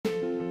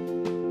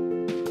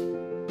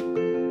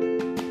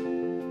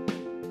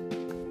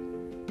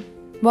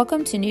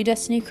Welcome to New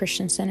Destiny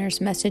Christian Center's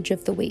Message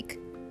of the Week.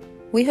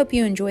 We hope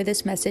you enjoy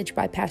this message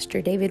by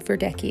Pastor David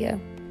Verdecchio.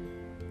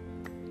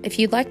 If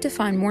you'd like to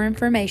find more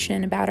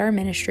information about our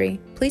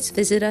ministry, please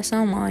visit us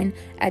online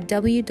at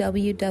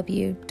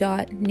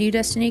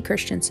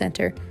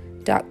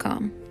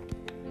www.newdestinychristiancenter.com.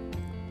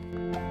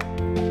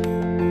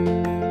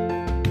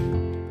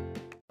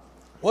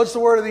 What's the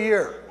word of the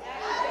year?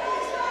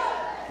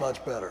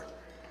 Much better.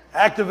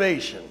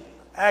 Activation.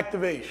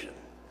 Activation.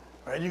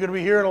 All right, you're going to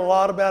be hearing a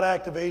lot about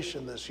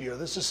activation this year.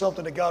 This is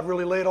something that God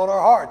really laid on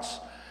our hearts.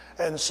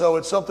 And so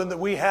it's something that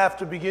we have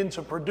to begin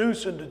to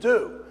produce and to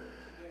do.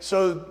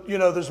 So,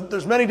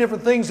 there's many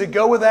different things that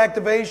go with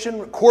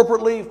activation.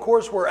 Corporately, of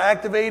course, we're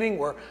activating.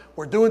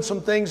 We're doing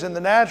some things in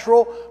the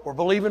natural. We're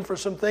believing for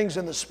some things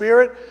in the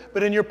spirit.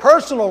 But in your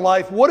personal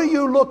life, what are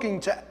you looking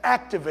to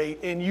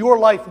activate in your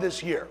life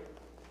this year?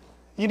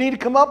 You need to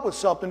come up with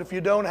something if you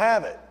don't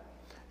have it.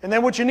 And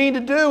then what you need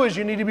to do is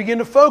you need to begin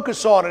to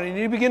focus on it. You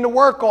need to begin to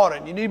work on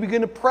it. You need to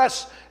begin to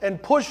press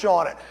and push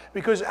on it.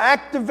 Because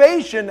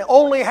activation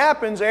only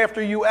happens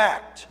after you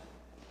act.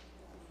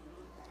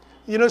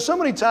 So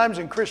many times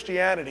in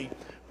Christianity,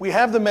 we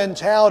have the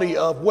mentality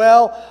of,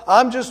 well,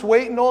 I'm just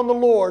waiting on the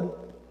Lord.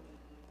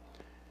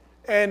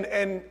 And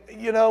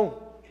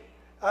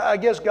I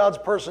guess God's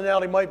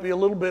personality might be a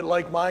little bit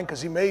like mine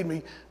because He made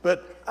me.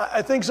 But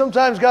I think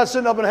sometimes God's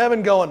sitting up in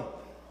heaven going,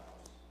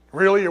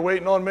 really, you're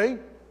waiting on me?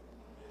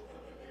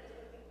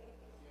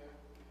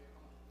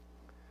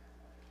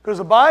 Because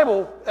the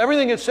Bible,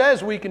 everything it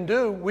says we can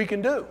do, we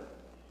can do.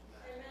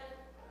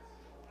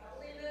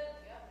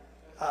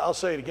 I'll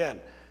say it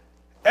again.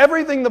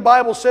 Everything the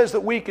Bible says that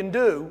we can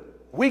do,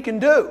 we can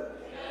do.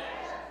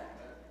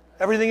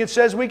 Everything it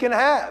says we can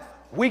have,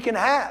 we can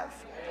have.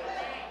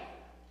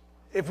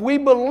 If we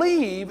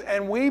believe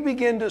and we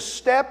begin to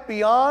step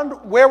beyond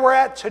where we're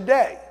at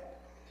today.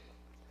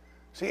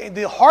 See,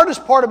 the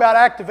hardest part about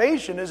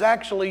activation is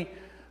actually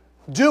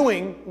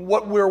doing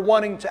what we're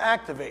wanting to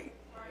activate.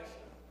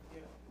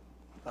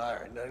 All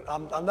right,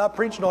 I'm not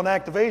preaching on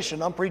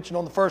activation, I'm preaching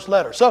on the first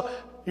letter. So,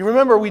 you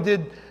remember we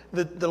did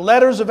the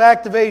letters of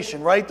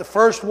activation, right? The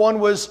first one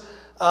was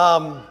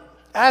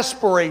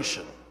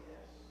aspiration,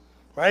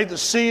 right? The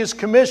C is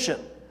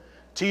commission,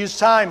 T is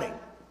timing,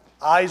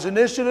 I is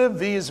initiative,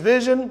 V is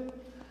vision,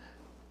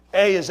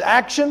 A is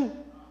action,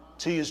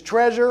 T is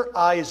treasure,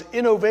 I is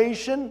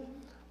innovation,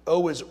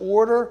 O is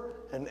order,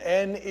 and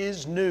N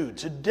is new.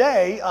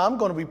 Today, I'm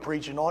going to be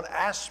preaching on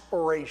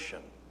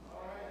aspiration.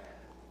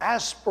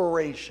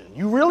 Aspiration.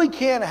 You really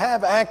can't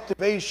have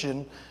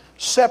activation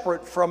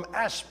separate from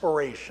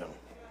aspiration.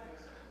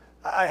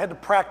 I had to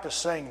practice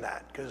saying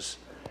that because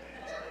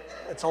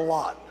it's a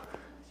lot.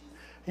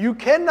 You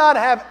cannot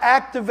have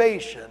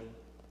activation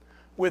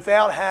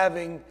without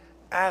having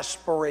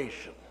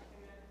aspiration.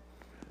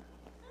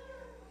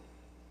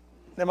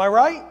 Am I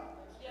right?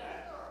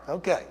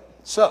 Okay,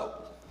 so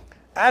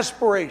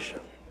aspiration.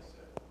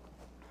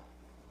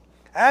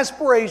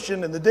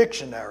 Aspiration in the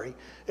dictionary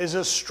is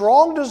a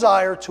strong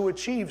desire to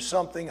achieve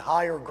something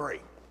high or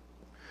great.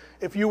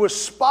 If you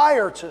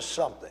aspire to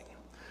something,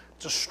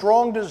 it's a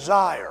strong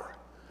desire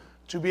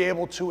to be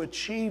able to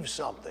achieve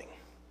something.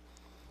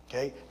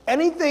 Okay?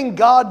 Anything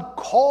God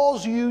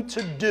calls you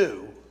to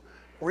do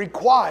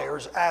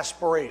requires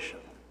aspiration.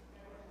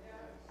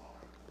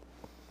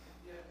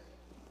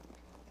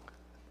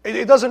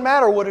 It doesn't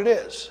matter what it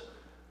is.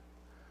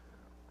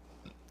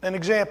 An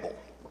example.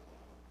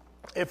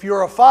 If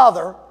you're a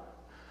father,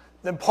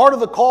 then part of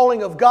the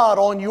calling of God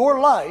on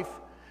your life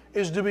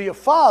is to be a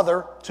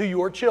father to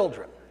your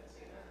children.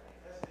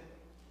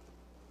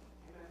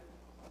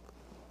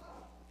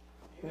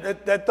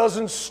 That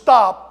doesn't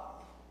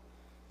stop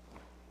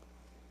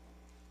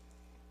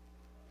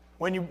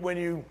when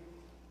you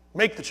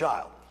make the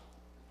child.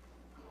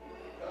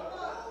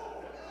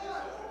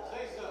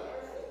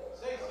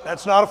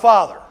 That's not a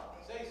father.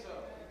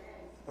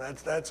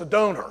 That's a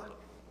donor.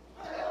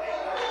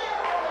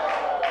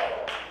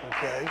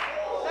 Okay.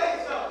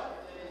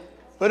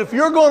 But if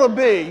you're going to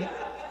be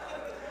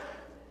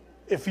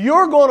a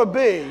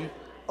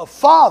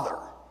father,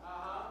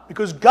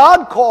 because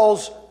God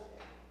calls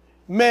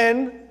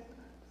men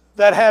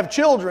that have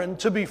children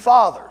to be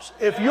fathers.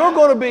 If you're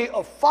going to be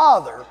a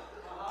father,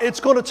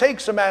 it's going to take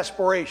some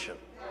aspiration.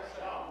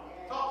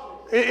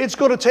 It's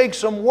going to take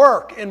some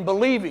work in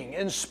believing,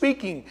 in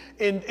speaking,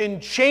 in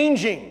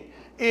changing,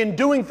 in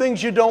doing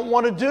things you don't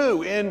want to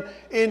do, in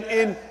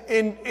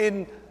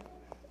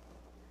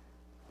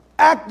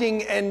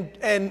acting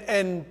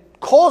and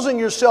causing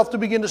yourself to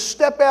begin to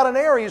step out in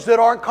areas that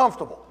aren't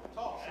comfortable.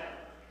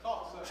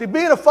 See,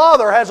 being a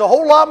father has a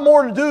whole lot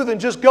more to do than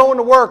just going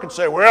to work and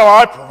say, well,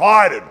 I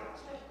provided.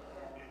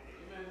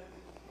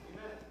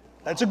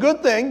 That's a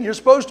good thing. You're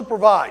supposed to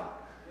provide.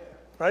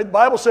 Right? The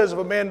Bible says if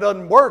a man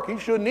doesn't work, he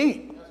shouldn't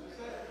eat.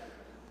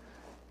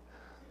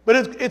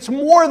 But it's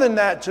more than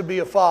that to be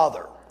a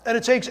father. And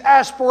it takes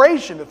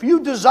aspiration. If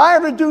you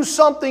desire to do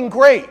something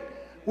great,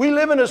 we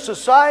live in a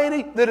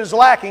society that is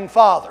lacking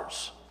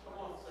fathers.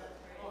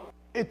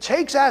 It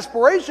takes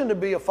aspiration to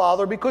be a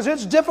father because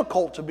it's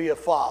difficult to be a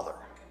father.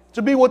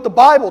 to be what the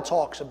Bible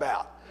talks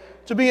about,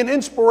 to be an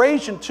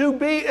inspiration, to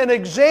be an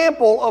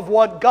example of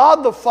what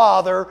God the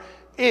Father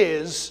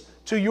is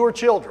to your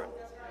children.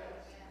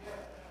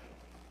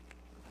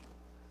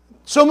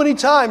 So many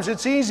times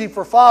it's easy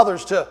for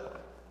fathers to,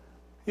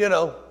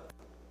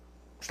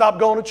 stop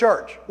going to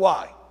church.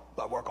 Why?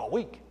 I work all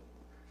week.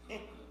 You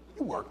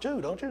work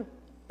too, don't you?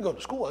 You go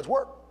to school, that's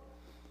work.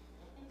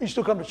 You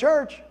still come to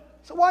church.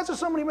 So why is there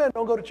so many men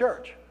don't go to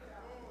church?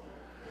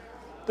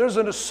 There's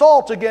an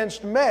assault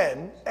against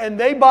men, and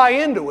they buy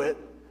into it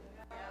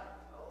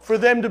for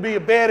them to be a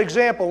bad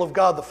example of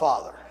God the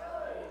Father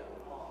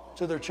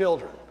to their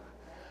children.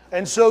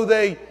 And so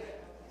they,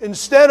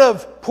 instead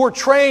of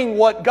portraying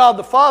what God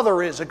the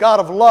Father is, a God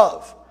of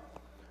love,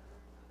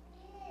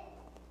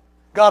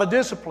 God of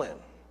discipline,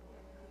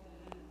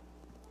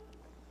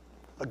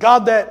 a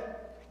God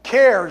that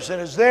cares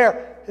and is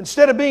there,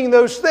 instead of being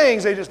those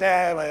things, they just,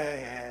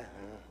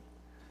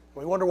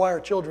 We wonder why our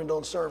children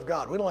don't serve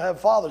God. We don't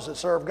have fathers that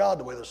serve God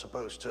the way they're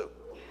supposed to.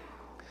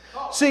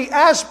 See,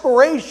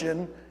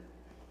 aspiration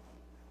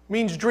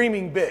means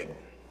dreaming big.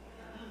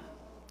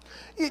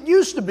 It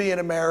used to be in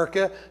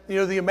America,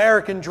 the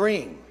American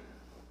dream.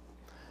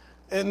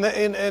 And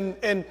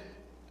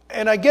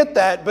I get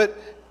that, but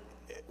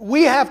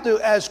we have to,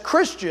 as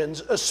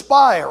Christians,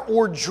 aspire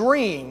or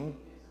dream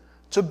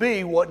to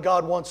be what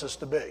God wants us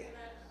to be.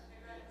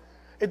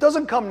 It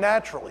doesn't come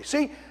naturally.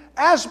 See,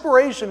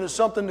 aspiration is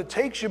something that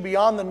takes you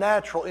beyond the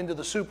natural into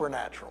the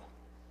supernatural.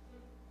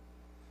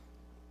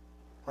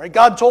 Right?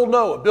 God told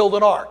Noah, build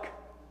an ark.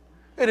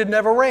 It had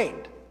never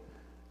rained.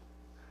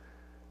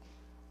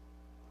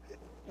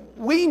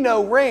 We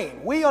know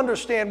rain. We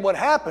understand what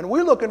happened.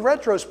 We look in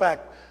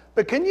retrospect.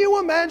 But can you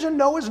imagine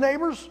Noah's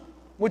neighbors?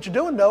 What you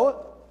doing,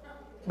 Noah?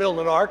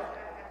 Building an ark.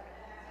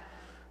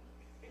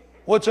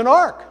 What's an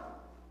ark?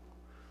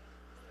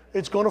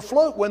 It's going to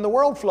float when the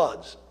world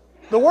floods.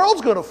 The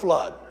world's going to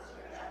flood.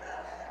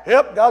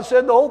 Yep, God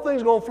said the whole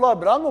thing's going to flood,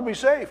 but I'm going to be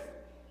safe.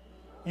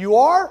 You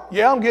are?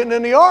 Yeah, I'm getting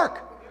in the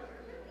ark.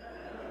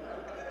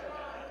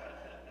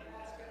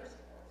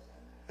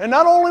 And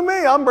not only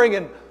me, I'm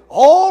bringing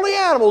all the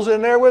animals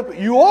in there with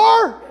me. You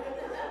are?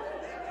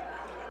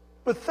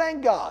 But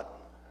thank God,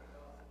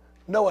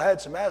 Noah had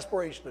some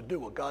aspiration to do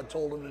what God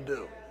told him to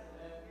do.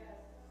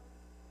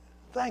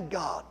 Thank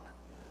God.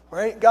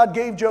 Right? God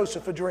gave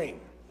Joseph a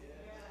dream.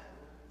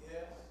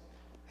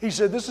 He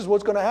said, this is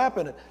what's going to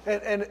happen.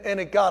 And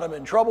it got him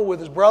in trouble with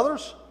his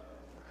brothers,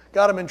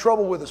 got him in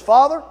trouble with his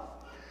father,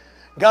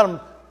 got him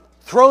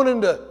thrown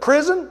into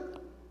prison.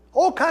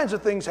 All kinds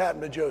of things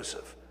happened to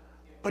Joseph.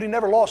 But he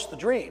never lost the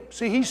dream.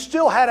 See, he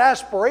still had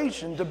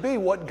aspiration to be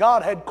what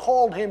God had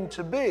called him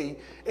to be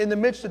in the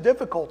midst of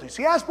difficulty.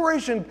 See,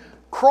 aspiration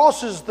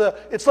crosses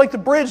it's like the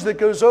bridge that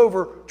goes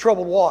over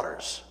troubled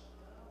waters.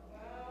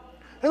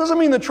 It doesn't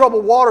mean the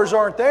troubled waters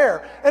aren't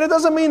there. And it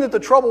doesn't mean that the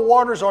troubled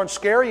waters aren't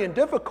scary and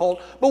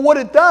difficult. But what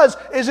it does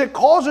is it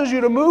causes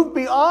you to move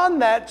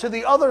beyond that to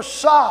the other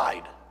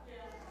side.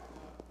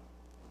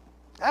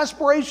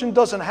 Aspiration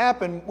doesn't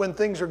happen when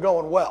things are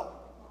going well.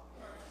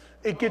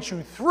 It gets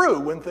you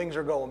through when things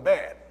are going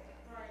bad.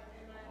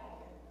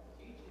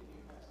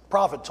 The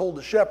prophet told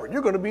the shepherd,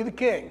 you're going to be the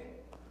king.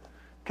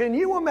 Can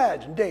you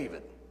imagine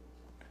David?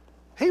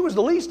 He was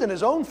the least in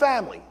his own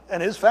family,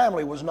 and his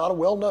family was not a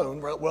well-known,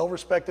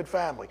 well-respected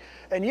family.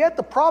 And yet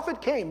the prophet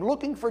came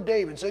looking for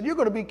David and said, you're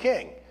going to be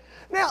king.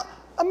 Now,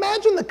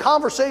 imagine the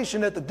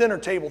conversation at the dinner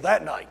table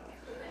that night.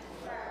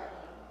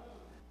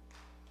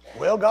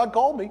 Well, God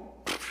called me.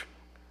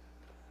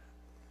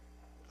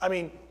 I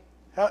mean,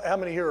 how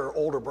many here are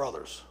older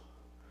brothers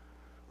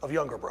of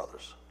younger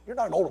brothers? You're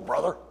not an older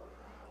brother.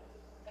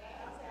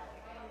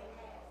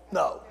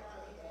 No.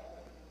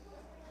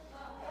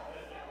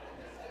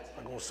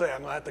 I'm going to say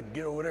I'm going to have to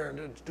get over there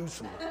and do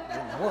some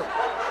work.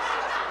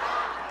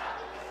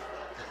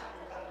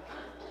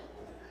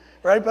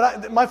 Right?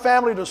 But my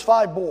family, there's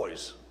 5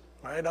 boys.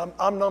 Right?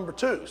 I'm number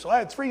 2. So I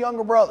had 3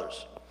 younger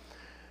brothers.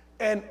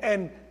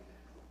 And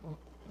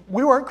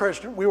we weren't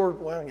Christian. We were,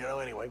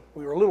 anyway,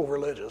 we were a little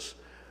religious.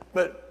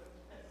 But,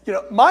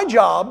 my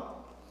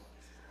job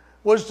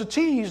was to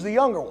tease the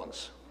younger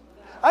ones.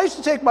 I used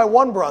to take my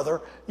one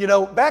brother,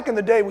 back in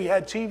the day we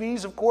had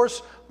TVs, of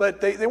course,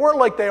 but they weren't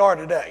like they are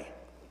today.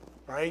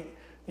 Right?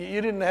 You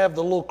didn't have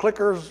the little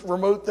clickers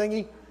remote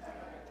thingy,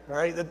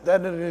 right? That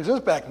didn't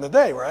exist back in the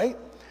day, right?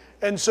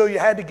 And so you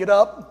had to get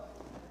up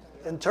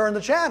and turn the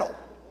channel.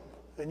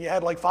 And you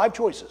had like 5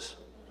 choices.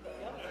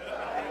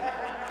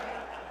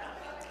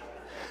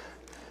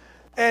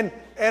 And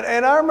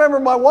I remember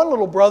my one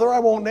little brother, I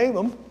won't name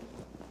him,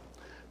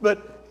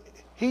 but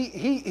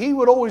he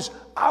would always,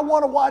 I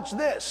want to watch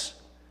this.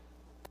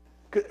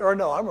 Or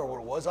no, I remember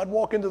what it was. I'd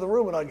walk into the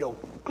room and I'd go,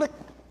 click.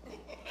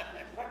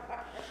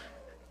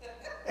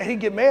 And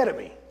he'd get mad at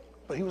me,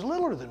 but he was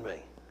littler than me.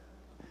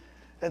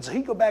 And so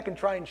he'd go back and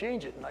try and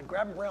change it, and I'd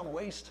grab him around the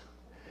waist,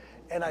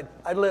 and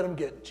I'd let him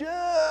get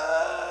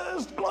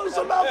just close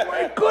enough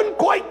where he couldn't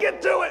quite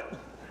get to it.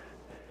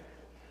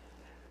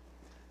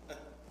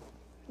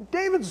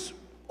 David's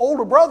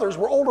older brothers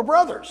were older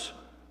brothers.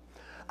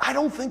 I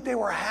don't think they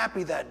were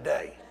happy that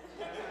day.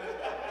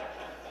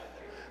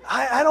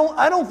 I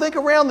don't think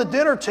around the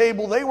dinner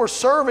table they were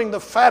serving the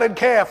fatted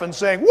calf and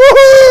saying,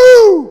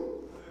 woohoo!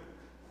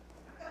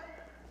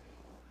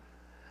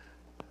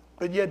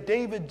 But yet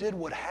David did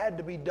what had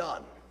to be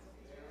done.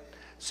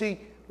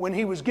 See, when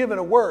he was given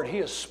a word, he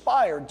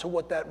aspired to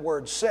what that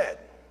word said.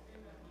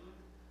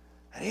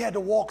 And he had to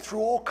walk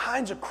through all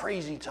kinds of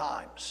crazy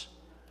times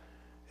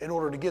in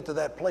order to get to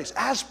that place.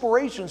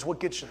 Aspiration's what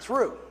gets you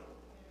through.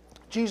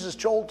 Jesus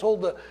told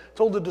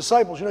the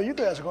disciples, you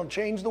guys are going to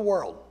change the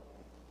world.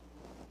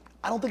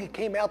 I don't think it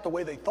came out the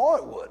way they thought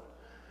it would.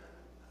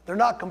 They're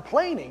not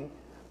complaining,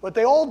 but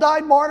they all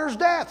died martyrs'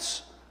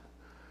 deaths.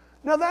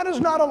 Now, that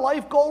is not a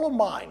life goal of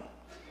mine.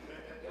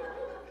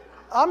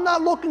 I'm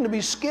not looking to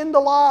be skinned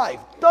alive.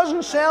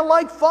 Doesn't sound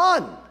like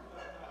fun.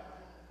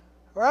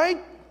 Right?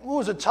 Who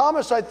was it?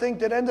 Thomas, I think,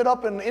 that ended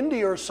up in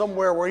India or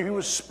somewhere where he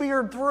was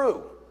speared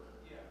through.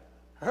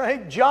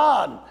 Right?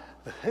 John,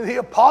 the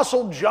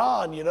Apostle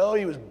John, he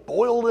was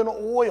boiled in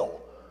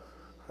oil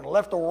and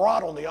left to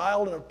rot on the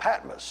island of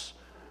Patmos.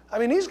 I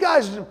mean, these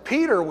guys,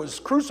 Peter was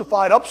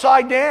crucified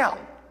upside down.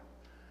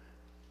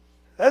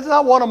 That's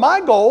not one of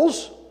my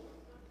goals.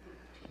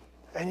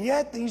 And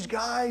yet these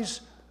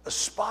guys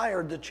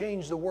aspired to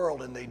change the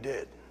world, and they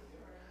did.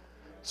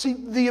 See,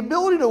 the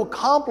ability to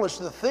accomplish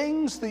the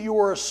things that you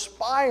are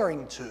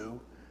aspiring to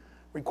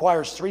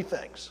requires three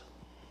things.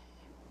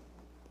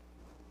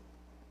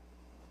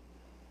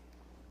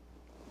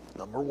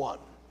 Number one,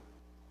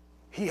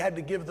 he had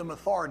to give them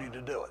authority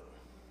to do it.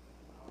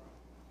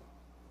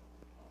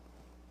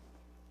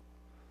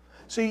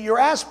 See, your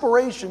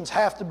aspirations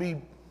have to be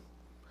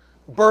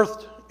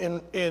birthed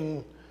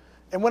in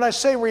and when I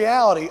say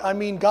reality, I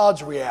mean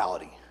God's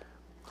reality.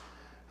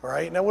 All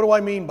right? Now, what do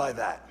I mean by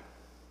that?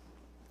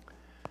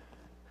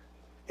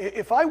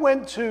 If I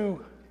went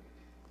to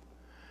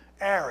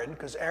Aaron,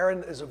 because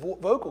Aaron is a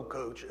vocal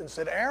coach, and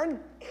said, Aaron,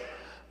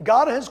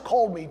 God has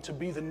called me to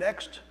be the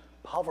next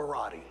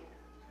Pavarotti.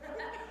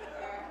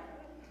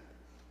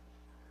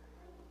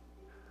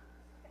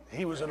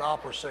 He was an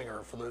opera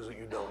singer, for those of you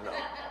who don't know.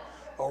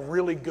 A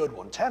really good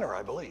one. Tenor,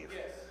 I believe.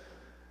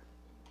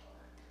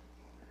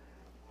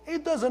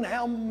 It doesn't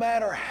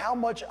matter how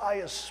much I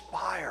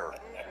aspire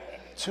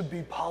to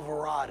be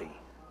Pavarotti,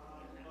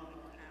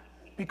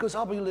 because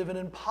I'll be living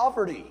in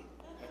poverty.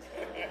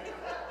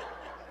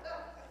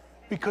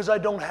 Because I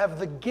don't have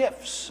the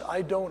gifts.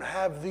 I don't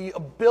have the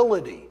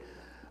ability.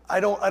 I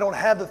don't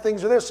have the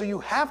things that are there. So you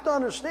have to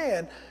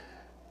understand,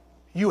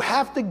 you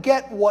have to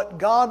get what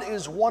God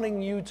is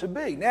wanting you to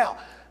be. Now,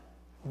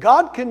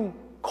 God can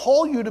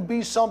call you to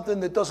be something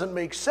that doesn't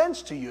make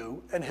sense to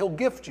you, and he'll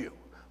gift you.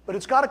 But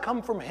it's got to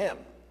come from him.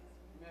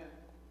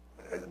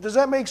 Does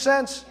that make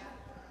sense?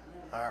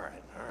 All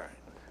right.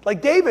 Like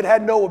David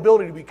had no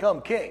ability to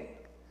become king.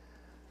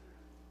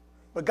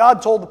 But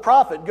God told the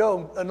prophet,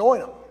 go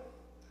anoint him.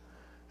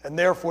 And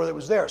therefore it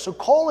was there. So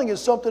calling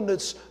is something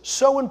that's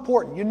so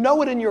important. You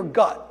know it in your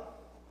gut.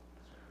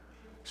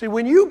 See,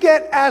 when you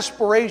get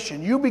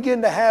aspiration, you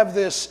begin to have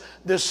this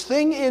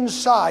thing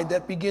inside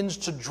that begins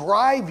to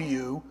drive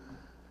you,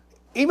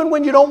 even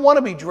when you don't want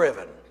to be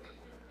driven.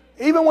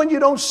 Even when you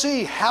don't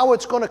see how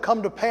it's going to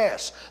come to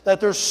pass. That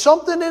there's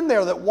something in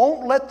there that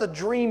won't let the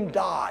dream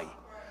die.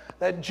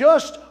 That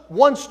just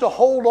wants to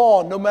hold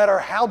on no matter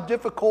how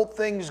difficult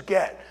things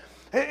get.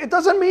 It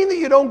doesn't mean that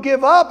you don't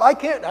give up.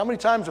 How many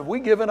times have we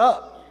given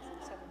up?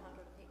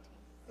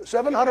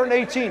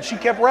 718. She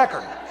kept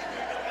record.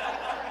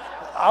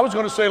 I was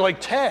going to say like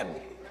 10.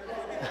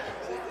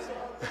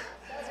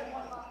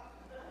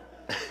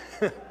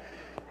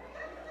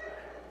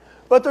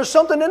 But there's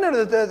something in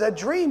there, that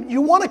dream,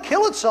 you want to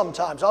kill it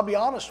sometimes, I'll be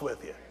honest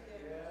with you.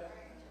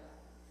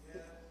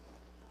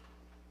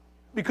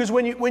 Because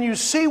when you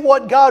see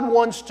what God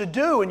wants to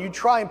do and you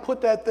try and put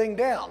that thing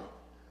down,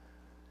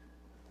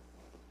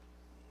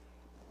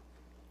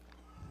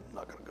 I'm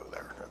not going to go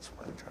there. That's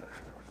what I'm trying to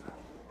show.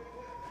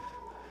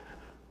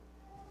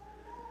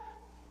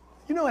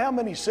 You know how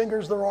many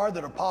singers there are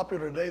that are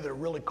popular today that are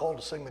really called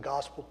to sing the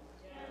gospel?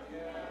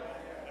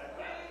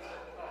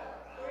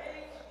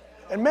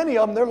 And many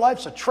of them, their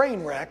life's a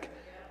train wreck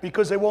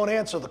because they won't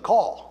answer the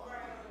call.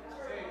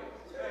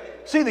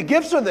 See, the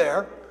gifts are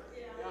there,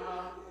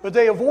 but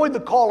they avoid the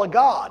call of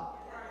God.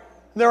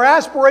 Their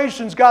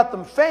aspirations got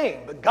them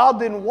fame, but God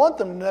didn't want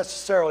them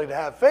necessarily to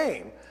have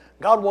fame.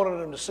 God wanted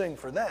them to sing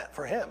for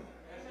Him.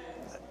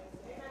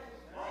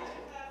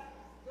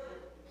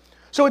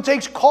 So it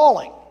takes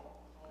calling.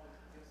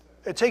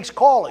 It takes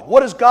calling.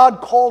 What has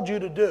God called you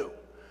to do?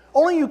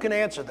 Only you can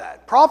answer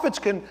that. Prophets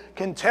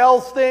can tell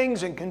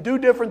things and can do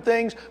different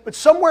things, but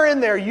somewhere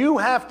in there you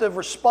have to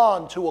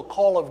respond to a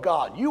call of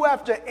God. You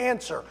have to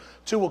answer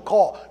to a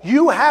call.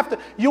 You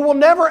will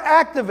never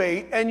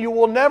activate and you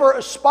will never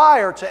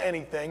aspire to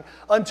anything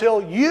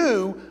until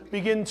you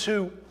begin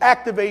to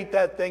activate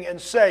that thing and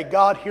say,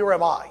 God, here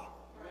am I.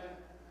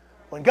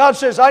 When God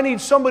says, I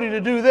need somebody to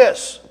do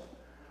this,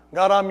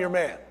 God, I'm your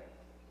man.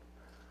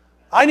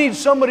 I need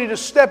somebody to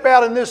step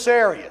out in this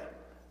area.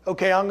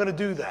 Okay, I'm going to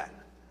do that.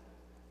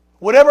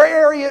 whatever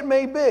area it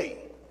may be,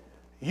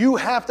 you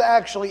have to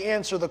actually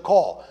answer the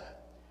call.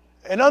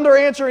 And under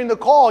answering the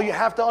call, you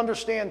have to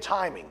understand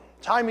timing.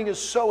 Timing is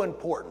so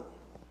important.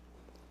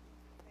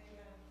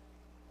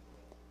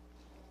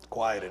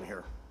 Quiet in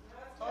here.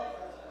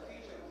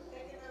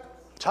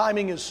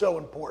 Timing is so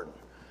important.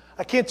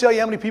 I can't tell you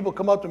how many people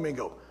come up to me and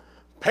go,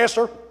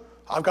 Pastor,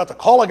 I've got the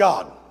call of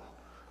God.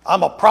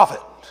 I'm a prophet.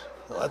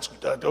 Well, that's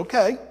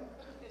okay.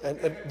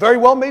 And very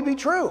well may be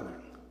true.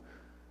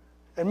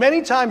 And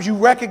many times you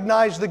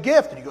recognize the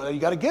gift. And you go, you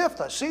got a gift.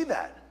 I see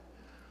that.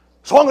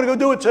 So I'm going to go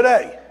do it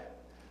today.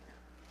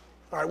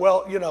 All right,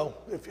 well, you know,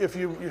 if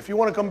you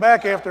want to come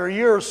back after a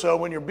year or so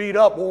when you're beat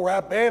up, we'll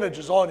wrap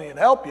bandages on you and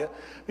help you.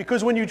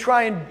 Because when you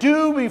try and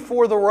do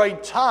before the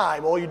right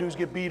time, all you do is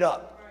get beat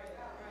up.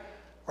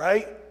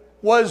 Right?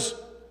 Was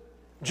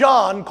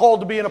John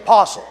called to be an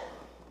apostle?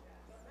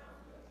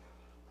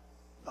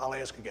 I'll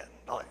ask again.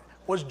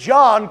 Was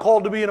John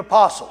called to be an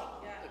apostle?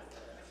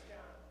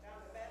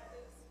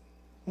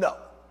 No.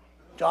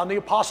 John the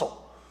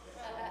apostle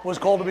was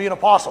called to be an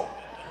apostle.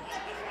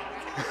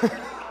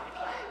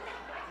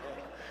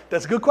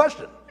 That's a good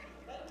question.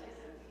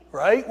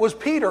 Right? Was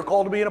Peter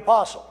called to be an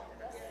apostle?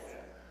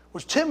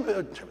 Was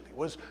Timothy?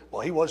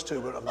 Well, he was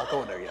too, but I'm not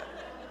going there yet.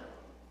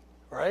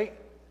 Right?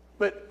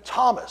 But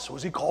Thomas,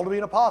 was he called to be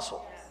an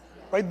apostle?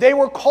 Right? They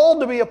were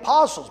called to be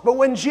apostles. But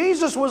when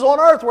Jesus was on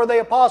earth, were they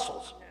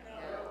apostles?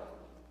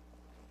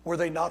 Were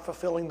they not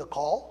fulfilling the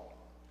call?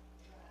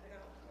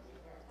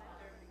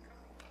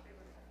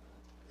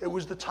 It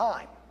was the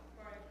time.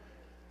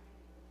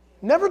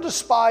 Never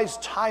despise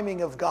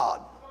timing of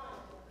God.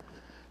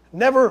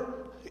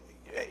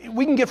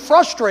 We can get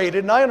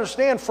frustrated, and I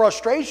understand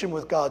frustration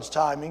with God's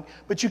timing,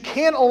 but you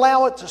can't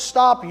allow it to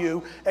stop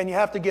you, and you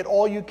have to get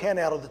all you can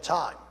out of the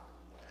time.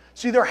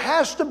 See, there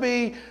has to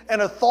be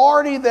an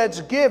authority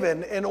that's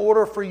given in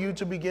order for you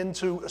to begin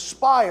to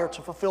aspire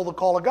to fulfill the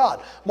call of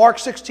God. Mark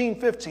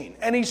 16:15.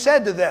 And he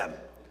said to them,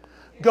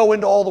 go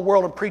into all the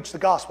world and preach the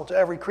gospel to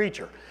every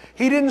creature.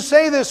 He didn't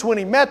say this when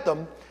he met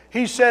them.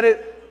 He said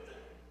it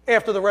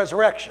after the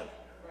resurrection.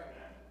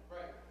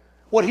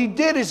 What he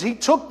did is he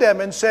took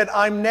them and said,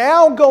 I'm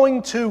now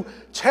going to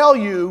tell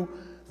you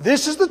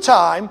this is the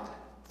time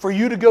for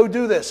you to go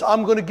do this.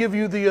 I'm going to give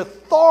you the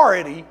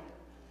authority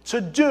to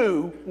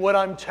do what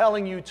I'm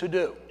telling you to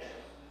do.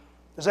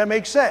 Does that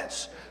make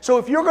sense? So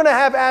if you're going to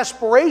have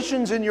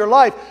aspirations in your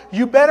life,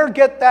 you better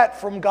get that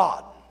from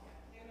God.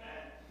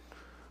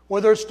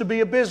 Whether it's to be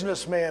a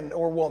businessman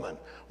or woman,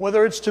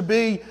 whether it's to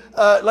be,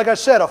 like I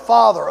said, a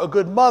father, a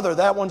good mother,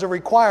 that one's a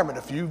requirement.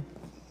 If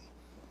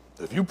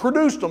you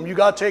produced them, you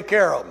got to take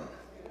care of them.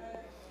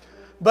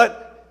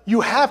 But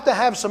you have to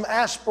have some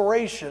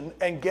aspiration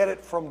and get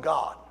it from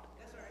God.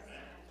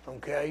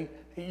 Okay?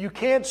 You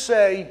can't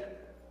say,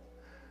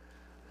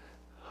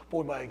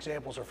 boy, my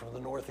examples are from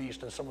the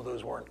Northeast and some of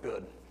those weren't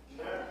good.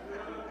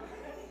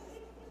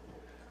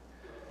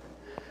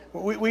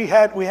 We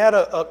had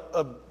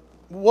a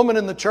woman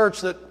in the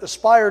church that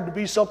aspired to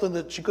be something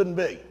that she couldn't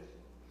be.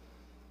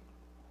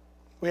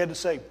 We had to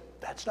say,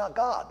 that's not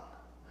God.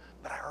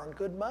 But I earn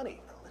good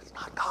money. No, that's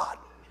not God.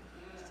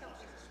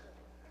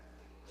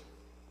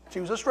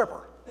 She was a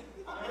stripper.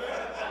 I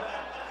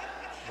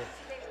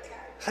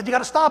said, you got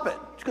to stop it.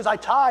 Because I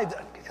tithe.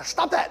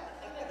 Stop that.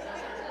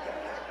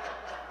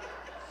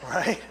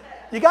 Right?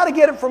 You got to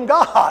get it from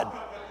God.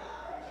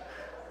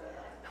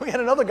 We had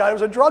another guy who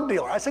was a drug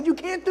dealer. I said, you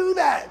can't do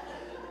that.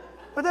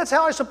 But that's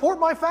how I support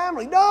my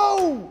family.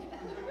 No!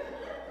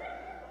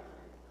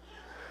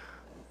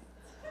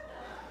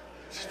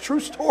 It's true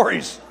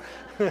stories.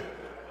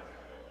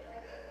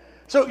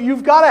 So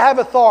you've got to have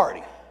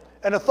authority.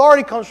 And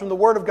authority comes from the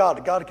Word of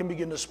God. God can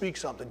begin to speak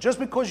something. Just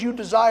because you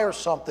desire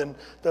something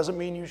doesn't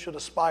mean you should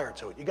aspire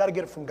to it. You got to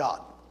get it from God.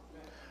 All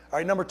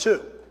right, number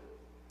 2.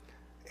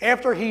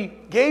 After he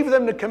gave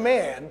them the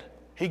command,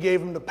 he gave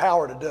them the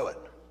power to do it.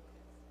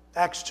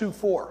 Acts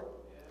 2:4.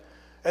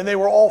 And they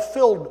were all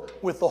filled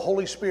with the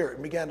Holy Spirit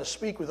and began to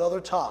speak with other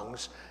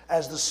tongues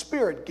as the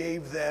Spirit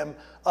gave them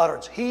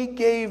utterance. He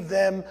gave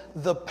them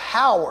the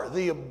power,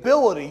 the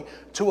ability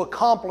to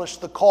accomplish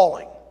the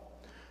calling.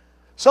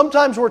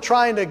 Sometimes we're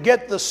trying to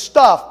get the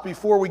stuff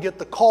before we get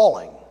the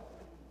calling.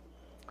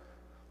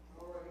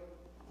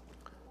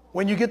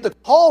 When you get the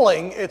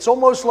calling, it's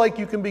almost like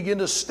you can begin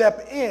to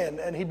step in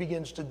and he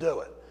begins to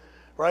do it.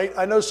 Right?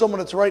 I know someone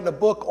that's writing a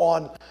book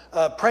on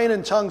praying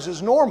in tongues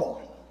is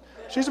normal.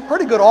 She's a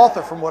pretty good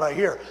author from what I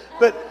hear.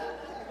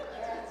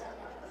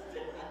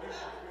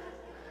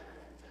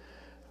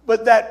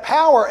 But that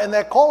power and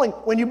that calling,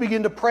 when you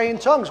begin to pray in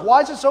tongues,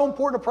 why is it so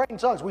important to pray in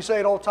tongues? We say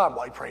it all the time.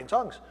 Why you pray in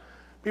tongues?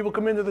 People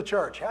come into the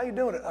church. How you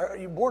doing? Are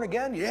you born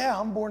again? Yeah,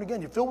 I'm born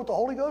again. You filled with the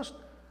Holy Ghost?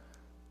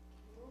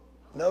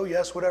 No,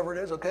 yes, whatever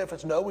it is. Okay, if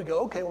it's no, we go,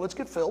 okay, well, let's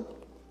get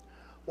filled.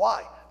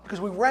 Why? Because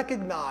we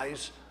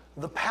recognize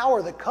the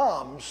power that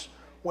comes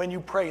when you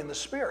pray in the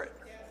Spirit.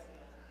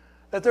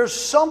 That there's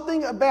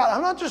something about,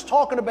 I'm not just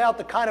talking about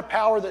the kind of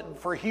power that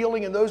for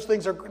healing and those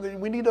things,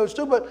 we need those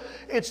too, but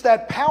it's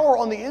that power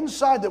on the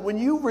inside that when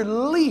you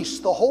release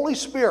the Holy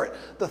Spirit,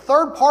 the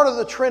third part of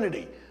the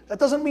Trinity, That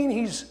doesn't mean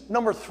he's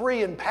number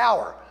 3 in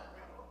power.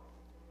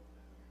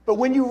 But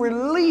when you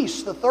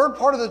release the third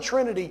part of the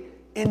Trinity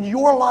in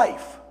your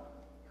life,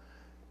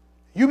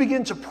 you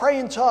begin to pray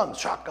in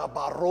tongues.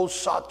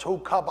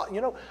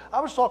 You know,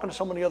 I was talking to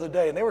someone the other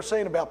day, and they were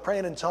saying about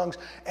praying in tongues.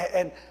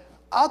 And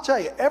I'll tell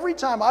you, every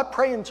time I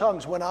pray in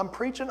tongues when I'm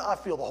preaching, I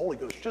feel the Holy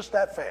Ghost just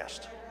that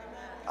fast.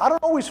 I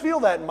don't always feel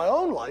that in my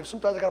own life.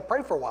 Sometimes I got to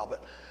pray for a while.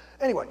 But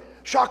anyway,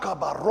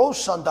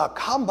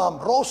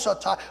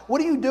 what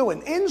are you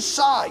doing?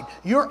 Inside,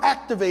 you're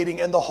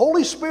activating, and the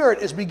Holy Spirit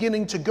is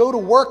beginning to go to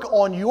work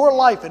on your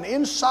life and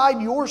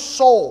inside your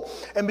soul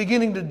and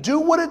beginning to do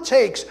what it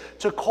takes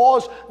to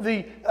cause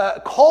the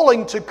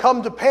calling to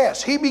come to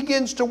pass. He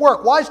begins to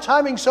work. Why is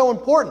timing so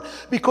important?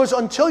 Because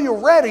until you're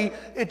ready,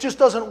 it just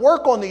doesn't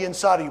work on the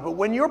inside of you. But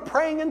when you're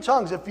praying in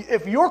tongues,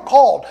 if you're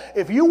called,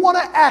 if you want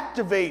to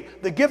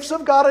activate the gifts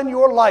of God in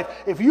your life,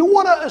 if you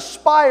want to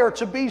aspire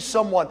to be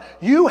someone,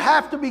 you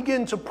have to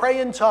begin to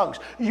pray in tongues.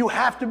 You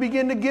have to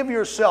begin to give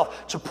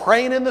yourself to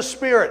praying in the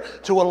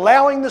Spirit, to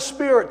allowing the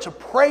Spirit to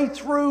pray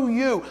through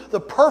you the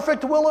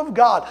perfect will of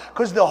God,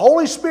 because the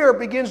Holy Spirit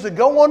begins to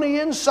go on the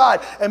inside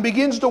and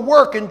begins to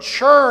work and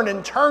churn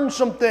and turn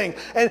some things.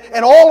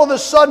 And all of a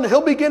sudden,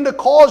 He'll begin to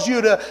cause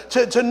you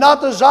to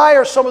not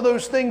desire some of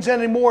those things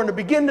anymore and to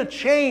begin to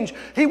change.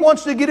 He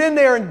wants to get in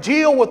there and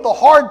deal with the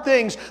hard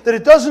things that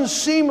it doesn't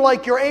seem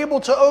like you're able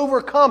to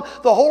overcome.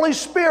 The Holy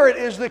Spirit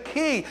is the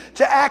key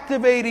to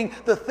activating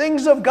the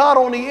things of God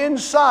on the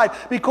inside,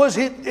 because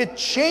it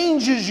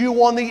changes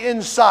you on the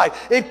inside.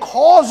 It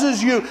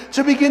causes you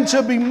to begin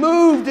to be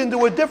moved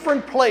into a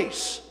different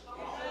place.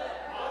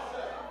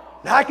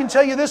 Now, I can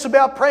tell you this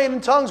about praying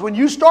in tongues. When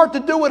you start to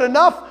do it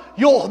enough,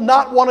 you'll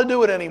not want to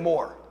do it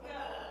anymore.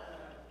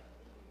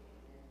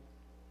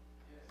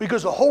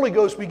 Because the Holy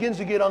Ghost begins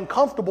to get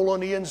uncomfortable on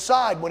the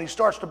inside when He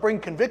starts to bring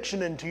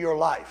conviction into your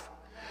life.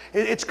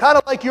 It's kind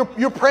of like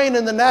you're praying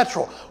in the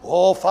natural.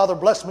 Oh, Father,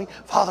 bless me.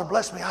 Father,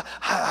 bless me.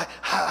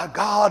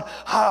 God,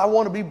 I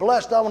want to be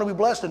blessed. I want to be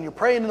blessed. And you're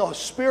praying in the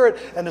Spirit,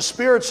 and the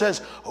Spirit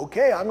says,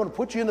 okay, I'm going to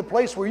put you in the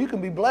place where you can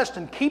be blessed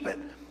and keep it.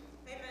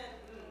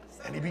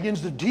 And He begins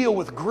to deal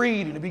with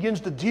greed, and He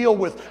begins to deal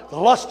with the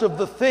lust of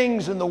the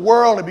things in the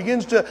world. He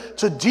begins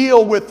to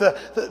deal with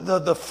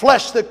the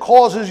flesh that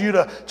causes you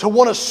to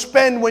want to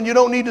spend when you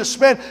don't need to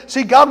spend.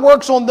 See, God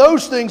works on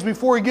those things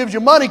before He gives you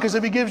money, because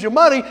if He gives you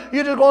money,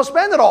 you're just going to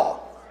spend it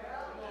all.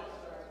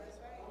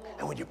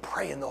 And when you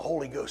pray in the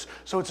Holy Ghost.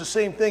 So it's the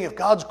same thing. If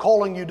God's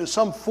calling you to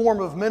some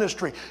form of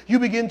ministry, you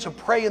begin to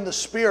pray in the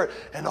Spirit,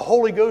 and the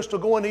Holy Ghost will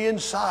go on the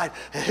inside,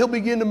 and He'll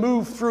begin to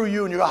move through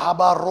you, and you go, and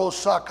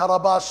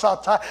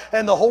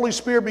the Holy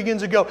Spirit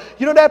begins to go,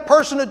 you know that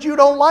person that you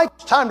don't like?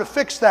 It's time to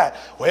fix that.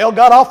 Well,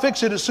 God, I'll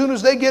fix it as soon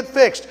as they get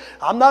fixed.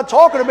 I'm not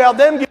talking about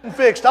them getting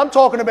fixed. I'm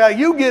talking about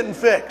you getting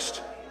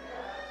fixed.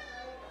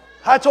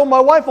 I told my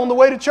wife on the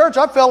way to church,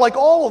 I felt like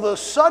all of a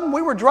sudden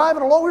we were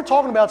driving along, we were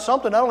talking about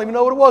something, I don't even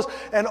know what it was,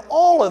 and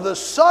all of a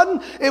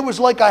sudden it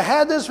was like I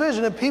had this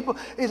vision of people.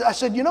 I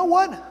said, you know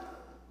what?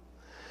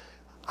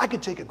 I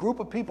could take a group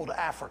of people to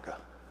Africa.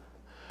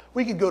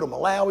 We could go to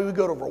Malawi, we'd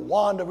go to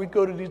Rwanda, we'd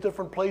go to these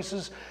different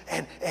places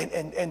and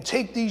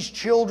take these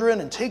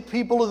children and take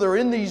people that are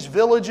in these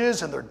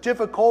villages and they're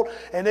difficult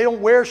and they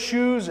don't wear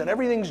shoes and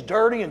everything's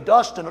dirty and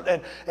dust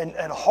and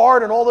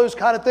hard and all those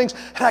kind of things.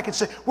 And I could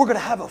say, we're going to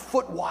have a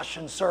foot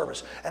washing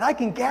service. And I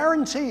can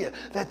guarantee you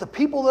that the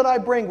people that I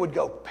bring would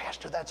go,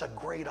 Pastor, that's a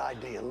great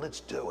idea.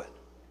 Let's do it.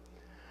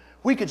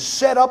 We could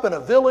set up in a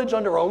village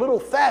under a little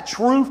thatch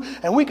roof,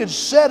 and we could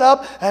set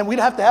up, and we'd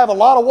have to have a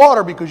lot of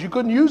water because you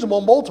couldn't use them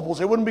on multiples.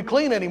 They wouldn't be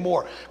clean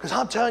anymore. Because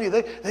I'm telling you,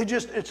 they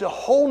just, it's a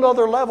whole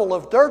nother level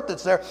of dirt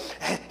that's there.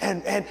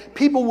 And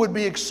people would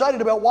be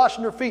excited about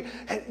washing their feet.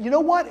 And you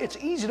know what? It's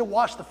easy to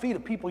wash the feet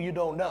of people you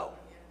don't know,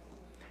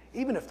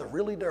 even if they're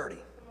really dirty.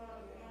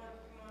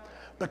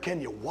 But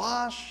can you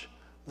wash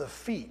the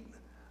feet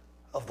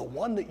of the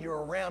one that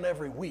you're around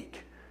every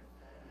week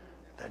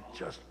that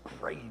just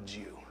grades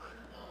you?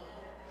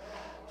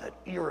 That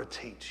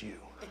irritates you,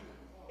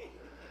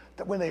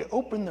 that when they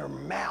open their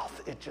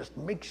mouth, it just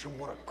makes you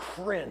want to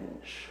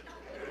cringe.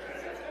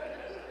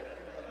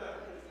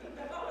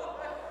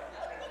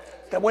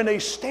 That when they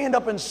stand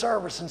up in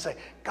service and say,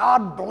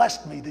 God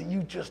blessed me, that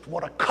you just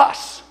want to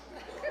cuss.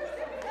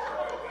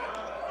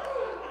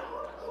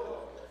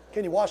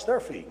 Can you wash their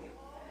feet?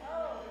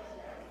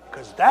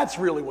 Because that's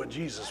really what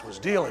Jesus was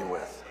dealing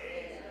with.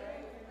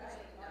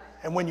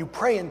 And when you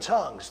pray in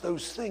tongues,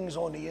 those things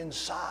on the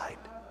inside,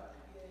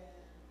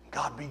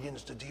 God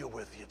begins to deal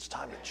with you. It's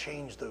time to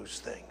change those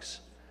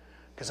things.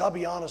 Because I'll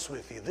be honest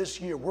with you,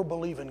 this year we're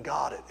believing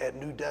God at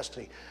New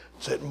Destiny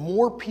that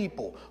more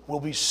people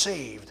will be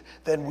saved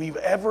than we've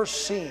ever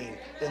seen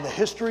in the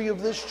history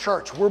of this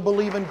church. We're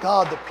believing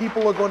God that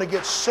people are going to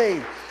get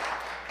saved.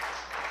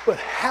 But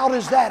how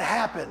does that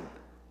happen?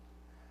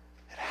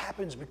 It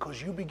happens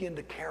because you begin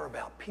to care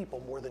about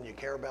people more than you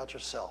care about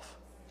yourself.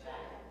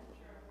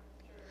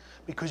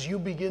 Because you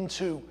begin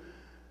to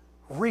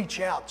reach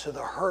out to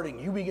the hurting.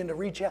 You begin to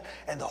reach out.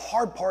 And the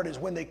hard part is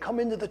when they come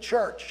into the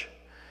church,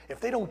 if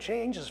they don't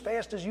change as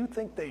fast as you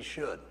think they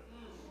should,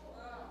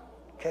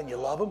 can you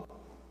love them?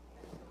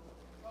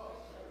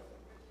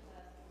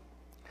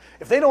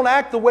 If they don't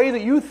act the way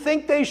that you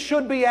think they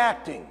should be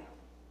acting,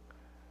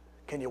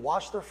 can you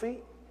wash their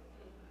feet?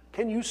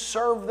 Can you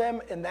serve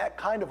them in that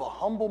kind of a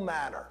humble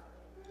manner?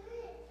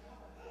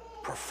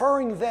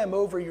 Preferring them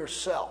over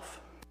yourself.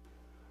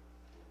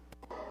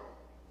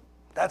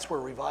 That's where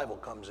revival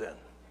comes in.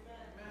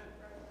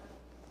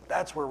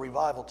 That's where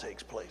revival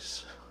takes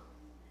place.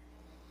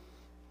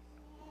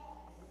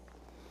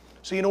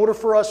 See, in order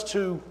for us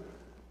to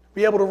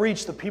be able to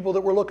reach the people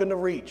that we're looking to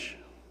reach,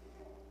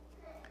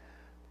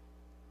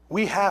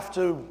 we have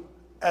to,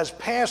 as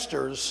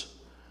pastors,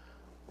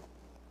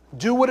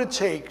 do what it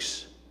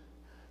takes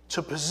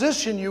to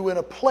position you in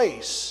a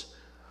place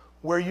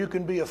where you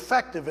can be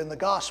effective in the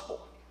gospel.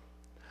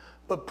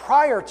 But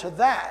prior to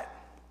that,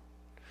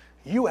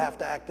 you have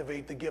to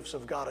activate the gifts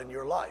of God in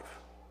your life.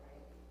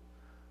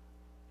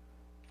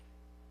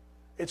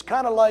 It's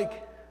kind of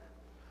like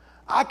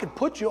I could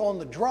put you on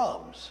the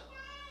drums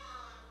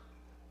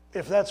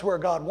if that's where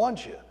God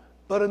wants you.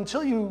 But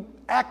until you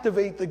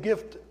activate the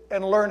gift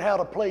and learn how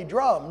to play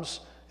drums,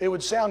 it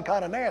would sound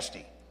kind of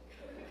nasty.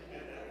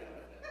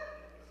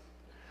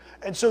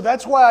 And so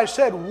that's why I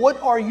said,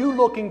 what are you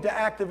looking to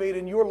activate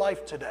in your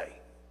life today?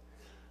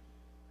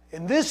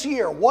 In this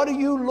year, what are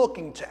you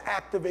looking to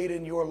activate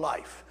in your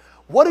life?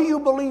 What are you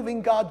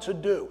believing God to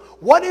do?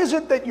 What is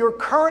it that you're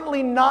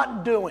currently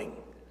not doing?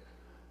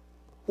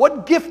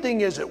 What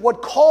gifting is it?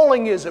 What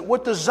calling is it?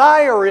 What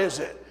desire is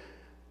it?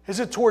 Is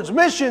it towards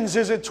missions?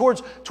 Is it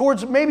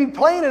towards maybe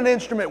playing an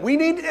instrument? We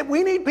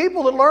need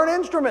people that learn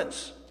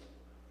instruments.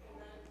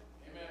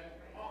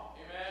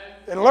 Amen.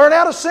 And learn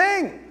how to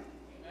sing. Amen.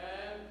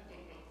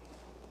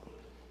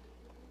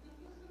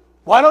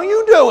 Why don't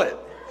you do it?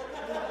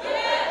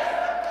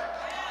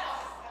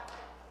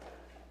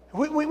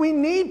 We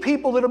need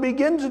people that'll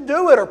begin to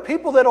do it, or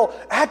people that'll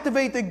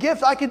activate the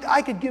gift. I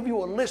could give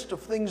you a list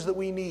of things that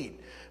we need.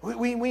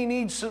 We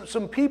need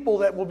some people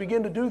that will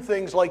begin to do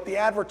things like the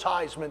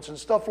advertisements and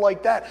stuff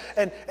like that,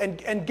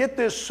 and get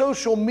this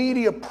social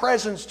media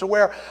presence to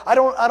where I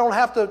don't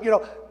have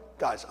to,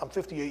 guys, I'm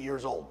 58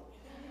 years old.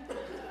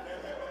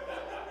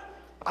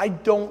 I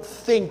don't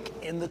think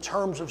in the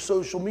terms of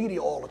social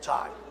media all the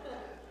time.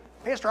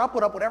 Pastor, I'll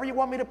put up whatever you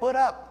want me to put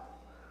up.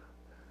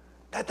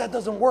 That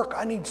doesn't work.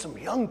 I need some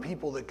young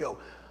people that go,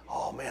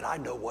 oh man, I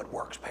know what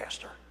works,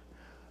 Pastor.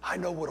 I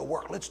know what'll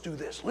work. Let's do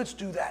this. Let's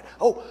do that.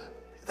 Oh,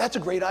 that's a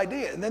great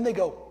idea. And then they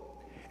go,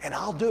 and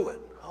I'll do it.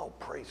 Oh,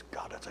 praise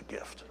God, that's a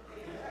gift.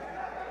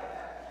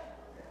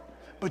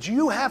 But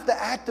you have to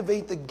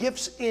activate the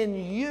gifts in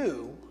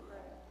you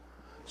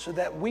so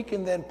that we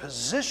can then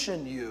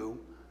position you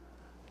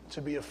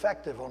to be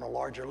effective on a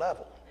larger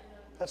level.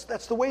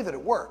 That's the way that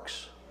it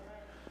works.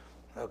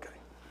 Okay.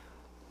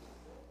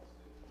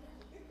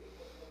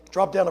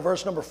 Drop down to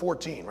verse number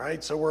 14,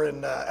 right? So we're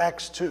in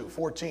Acts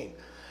 2:14.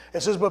 It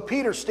says, but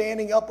Peter,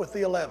 standing up with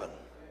the 11,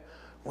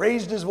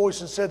 raised his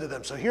voice and said to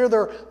them. So here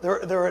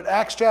they're at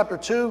Acts chapter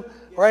 2,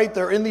 right?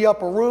 They're in the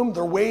upper room.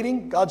 They're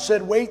waiting. God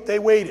said, wait. They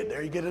waited.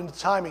 There you get into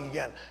timing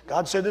again.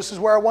 God said, this is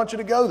where I want you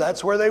to go.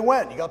 That's where they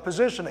went. You got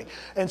positioning.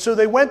 And so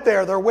they went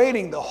there. They're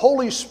waiting. The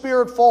Holy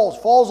Spirit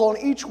falls on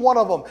each one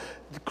of them.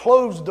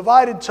 Closed,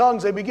 divided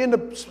tongues. They begin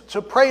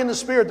to pray in the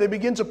Spirit. They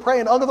begin to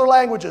pray in other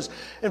languages.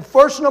 In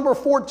verse number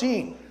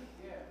 14,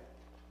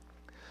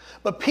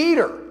 but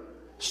Peter,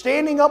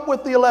 standing up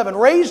with the 11,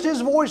 raised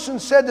his voice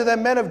and said to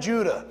them, men of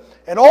Judah,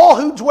 and all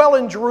who dwell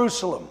in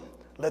Jerusalem,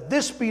 let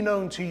this be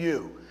known to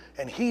you,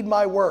 and heed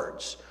my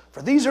words.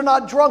 For these are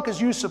not drunk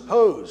as you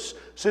suppose,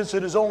 since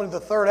it is only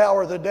the third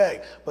hour of the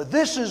day. But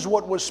this is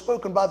what was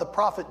spoken by the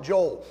prophet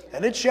Joel.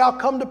 And it shall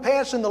come to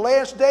pass in the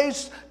last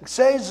days,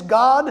 says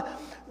God.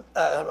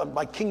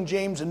 My King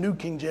James and New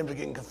King James are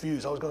getting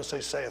confused. I was going to say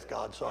saith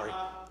God, sorry.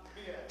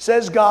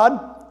 Says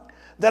God,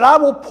 that I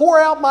will pour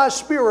out my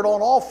Spirit on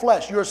all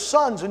flesh. Your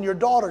sons and your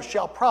daughters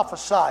shall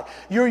prophesy.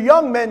 Your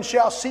young men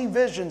shall see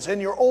visions,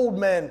 and your old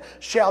men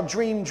shall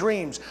dream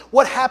dreams.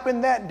 What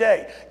happened that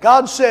day?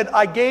 God said,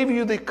 I gave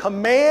you the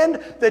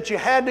command that you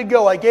had to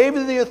go. I gave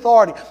you the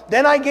authority.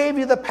 Then I gave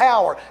you the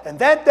power. And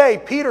that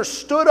day, Peter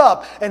stood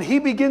up and he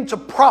began to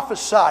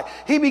prophesy.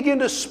 He began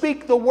to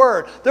speak the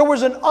word. There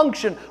was an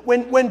unction.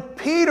 When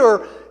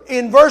Peter,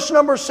 in verse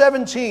number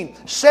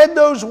 17, said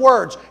those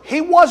words,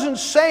 he wasn't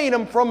saying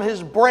them from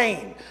his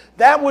brain.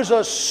 That was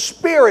a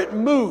spirit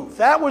move.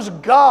 That was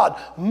God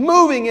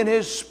moving in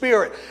his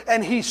spirit.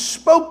 And he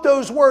spoke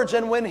those words,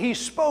 and when he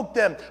spoke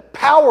them,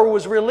 power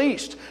was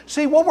released.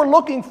 See, what we're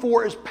looking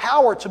for is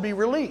power to be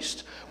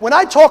released. When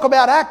I talk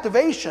about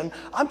activation,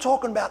 I'm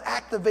talking about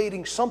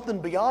activating something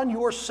beyond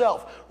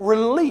yourself,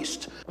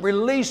 released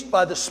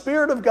by the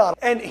Spirit of God.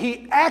 And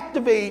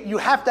you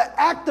have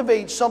to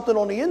activate something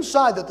on the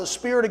inside that the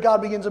Spirit of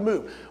God begins to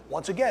move.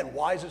 Once again,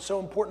 why is it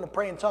so important to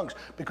pray in tongues?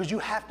 Because you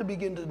have to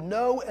begin to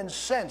know and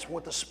sense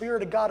what the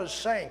Spirit of God is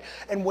saying.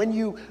 And when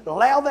you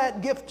allow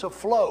that gift to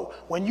flow,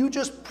 when you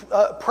just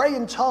pray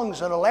in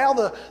tongues and allow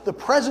the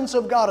presence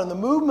of God and the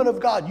movement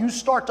of God, you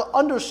start to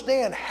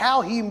understand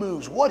how He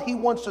moves, what He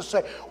wants to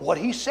say, what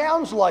He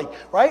sounds like,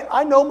 right?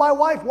 I know my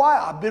wife. Why?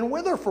 I've been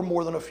with her for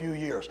more than a few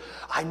years.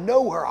 I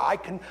know her. I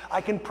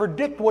can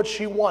predict what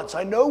she wants.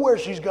 I know where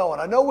she's going.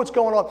 I know what's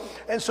going on.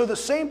 And so the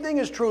same thing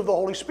is true of the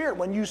Holy Spirit.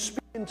 When you speak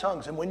in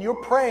tongues and when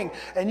you're praying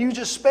and you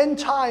just spend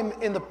time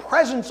in the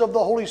presence of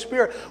the Holy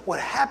Spirit, what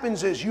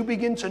happens is you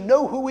begin to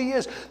know who He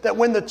is, that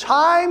when the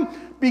time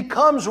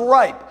becomes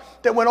ripe,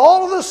 that when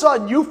all of a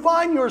sudden you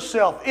find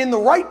yourself in the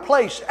right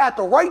place at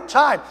the right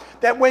time,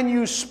 that when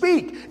you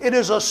speak, it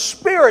is a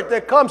spirit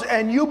that comes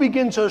and you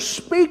begin to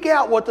speak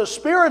out what the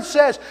Spirit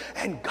says,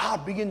 and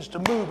God begins to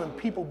move and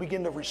people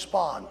begin to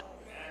respond.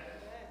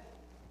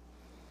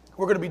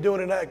 We're going to be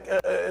doing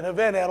an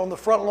event out on the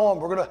front lawn.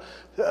 We're going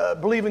to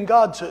believe in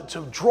God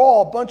to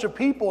draw a bunch of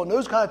people and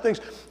those kind of things.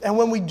 And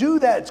when we do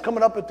that, it's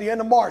coming up at the end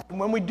of March. And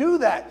when we do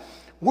that,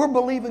 we're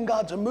believing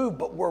God to move,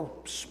 but we're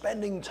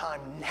spending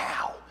time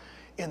now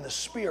in the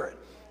Spirit,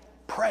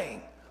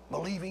 praying,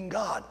 believing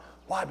God.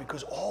 Why?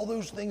 Because all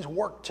those things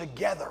work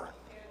together.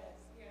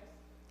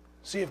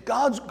 See, if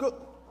God's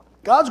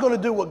going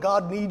to do what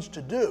God needs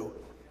to do,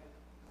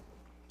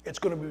 it's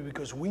going to be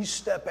because we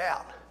step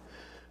out.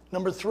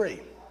 Number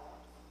 3.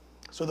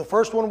 So the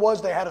first one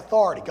was they had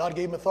authority. God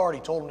gave them authority,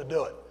 told them to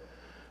do it.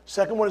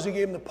 Second one is He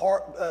gave them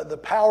the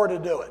power to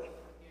do it.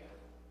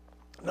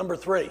 Number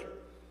 3.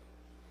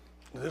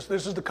 This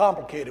is the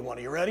complicated one.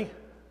 Are you ready?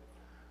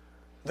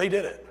 They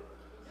did it.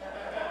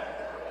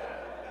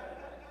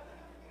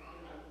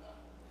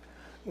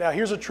 Now,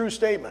 here's a true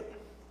statement.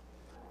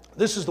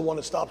 This is the one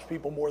that stops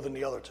people more than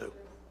the other two.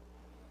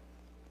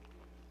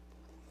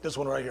 This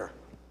one right here.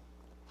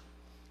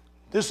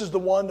 This is the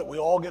one that we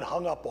all get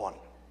hung up on.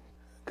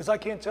 Because I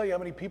can't tell you how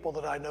many people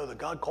that I know that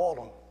God called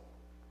them.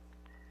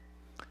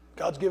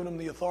 God's given them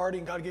the authority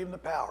and God gave them the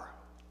power.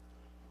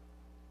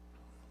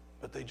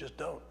 But they just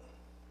don't.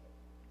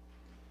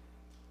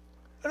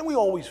 And we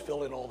always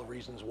fill in all the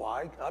reasons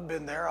why. I've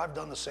been there. I've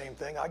done the same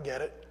thing. I get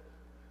it.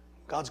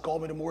 God's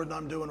called me to more than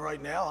I'm doing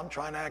right now. I'm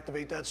trying to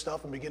activate that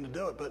stuff and begin to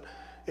do it. But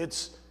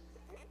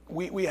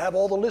we have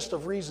all the list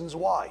of reasons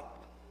why.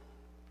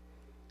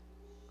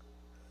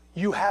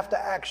 You have to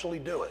actually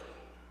do it.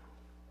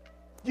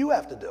 You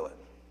have to do it.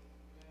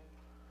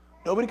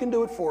 Nobody can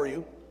do it for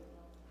you.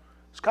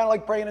 It's kind of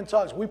like praying in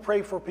tongues. We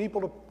pray for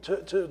people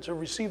to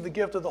receive the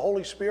gift of the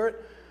Holy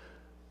Spirit.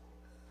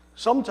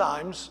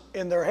 Sometimes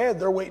in their head,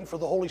 they're waiting for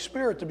the Holy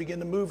Spirit to begin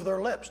to move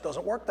their lips.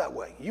 Doesn't work that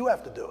way. You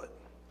have to do it.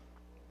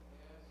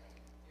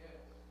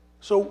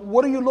 So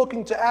what are you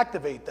looking to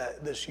activate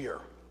this year?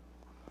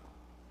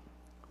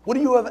 What do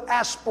you have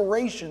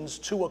aspirations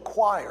to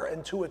acquire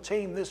and to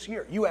attain this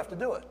year? You have to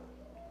do it.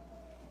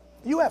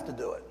 You have to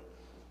do it.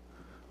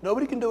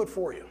 Nobody can do it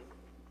for you.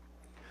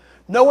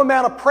 No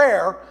amount of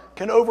prayer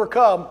can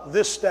overcome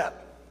this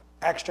step.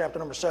 Acts chapter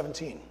number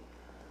 17,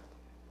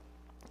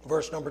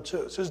 verse number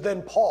 2. It says,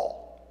 Then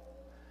Paul,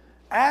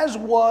 as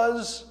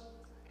was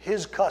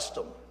his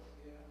custom,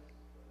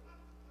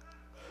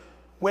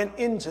 went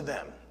into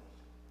them,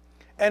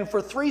 and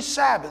for 3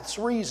 Sabbaths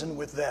reasoned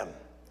with them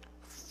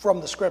from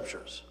the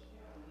Scriptures.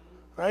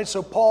 Right?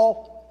 So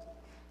Paul,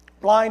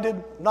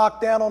 blinded,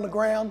 knocked down on the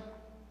ground,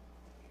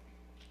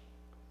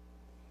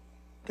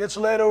 gets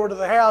led over to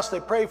the house. They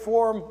pray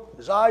for him.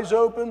 His eyes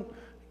open.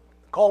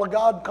 The call of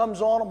God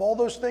comes on him. All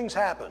those things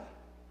happen.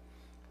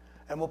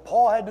 And what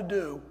Paul had to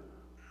do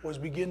was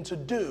begin to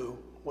do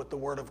what the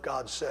Word of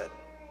God said.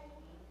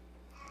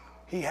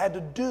 He had to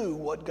do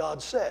what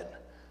God said.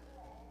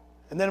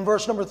 And then in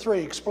verse number 3,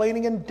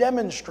 explaining and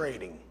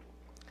demonstrating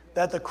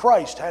that the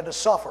Christ had to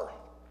suffer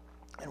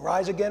and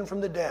rise again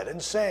from the dead,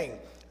 and saying,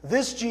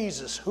 This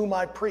Jesus whom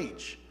I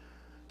preach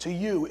to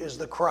you is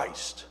the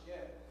Christ.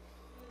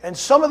 And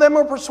some of them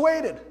were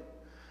persuaded,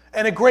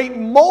 and a great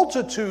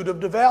multitude of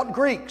devout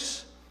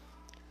Greeks.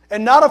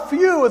 And not a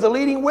few of the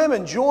leading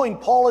women joined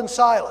Paul and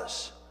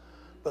Silas.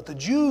 But the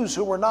Jews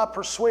who were not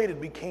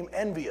persuaded became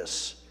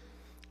envious,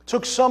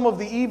 took some of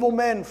the evil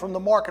men from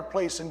the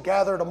marketplace and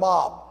gathered a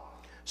mob,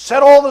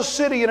 set all the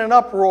city in an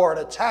uproar,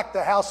 and attacked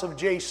the house of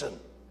Jason,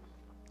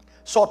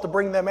 sought to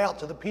bring them out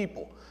to the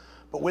people.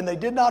 But when they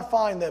did not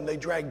find them, they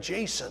dragged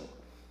Jason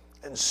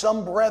and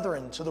some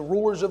brethren to the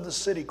rulers of the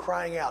city,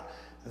 crying out,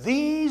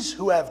 These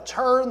who have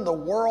turned the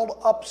world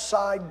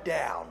upside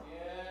down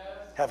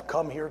have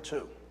come here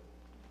too.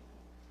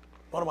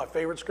 One of my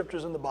favorite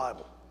scriptures in the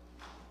Bible.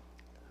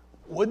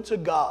 Would to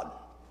God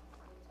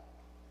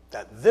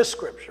that this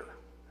scripture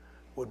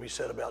would be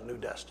said about New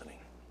Destiny.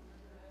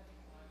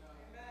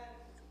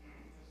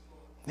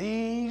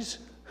 These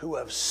who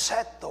have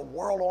set the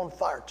world on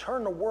fire,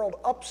 turned the world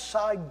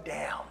upside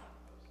down,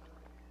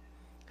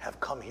 have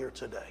come here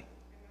today.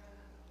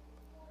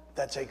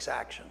 That takes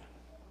action.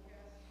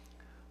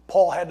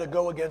 Paul had to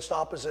go against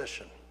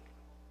opposition.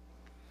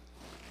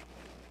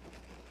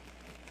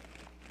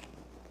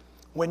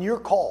 When you're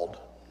called,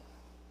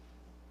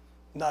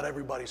 Not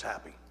everybody's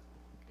happy.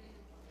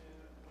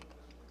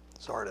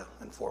 Sorry to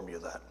inform you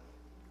of that.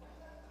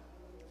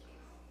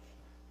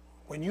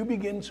 When you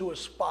begin to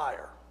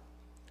aspire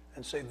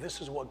and say,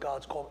 this is what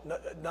God's called,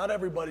 not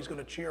everybody's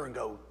going to cheer and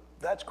go,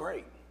 that's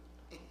great.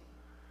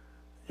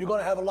 You're going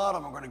to have a lot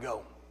of them are going to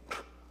go,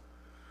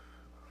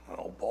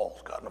 oh,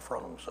 Paul's got in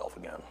front of himself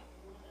again.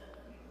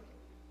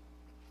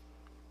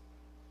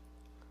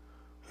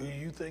 Who do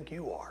you think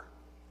you are?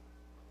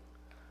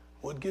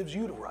 What gives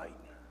you the right?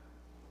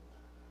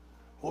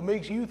 What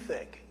makes you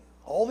think?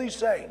 All these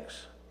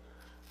things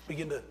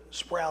begin to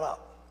sprout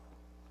up.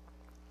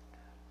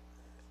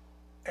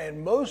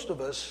 And most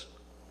of us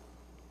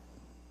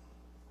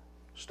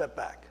step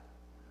back.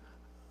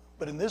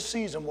 But in this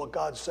season, what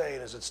God's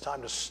saying is it's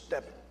time to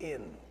step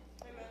in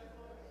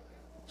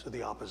to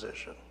the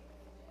opposition.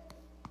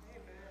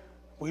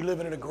 We live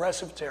in an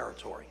aggressive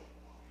territory.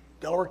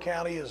 Delaware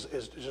County is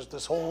just,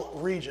 this whole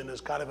region is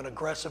kind of an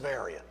aggressive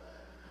area,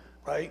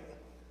 right?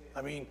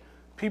 I mean,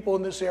 people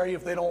in this area,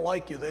 if they don't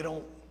like you, they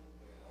don't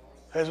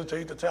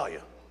hesitate to tell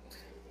you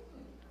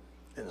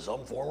in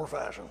some form or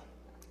fashion.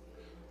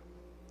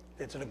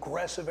 It's an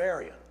aggressive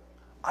area.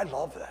 I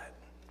love that.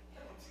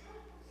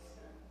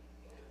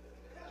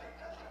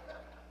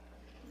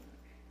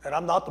 And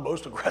I'm not the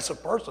most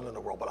aggressive person in the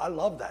world, but I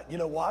love that. You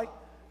know why?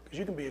 Because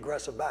you can be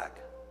aggressive back.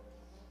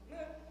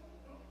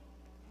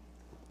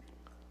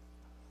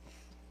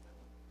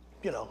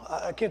 You know,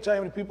 I can't tell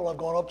you how many people I've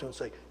gone up to and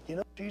say, you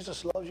know,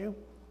 Jesus loves you.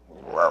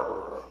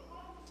 But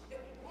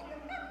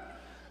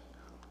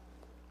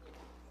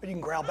you can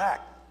growl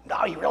back. No,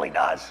 he really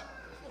does.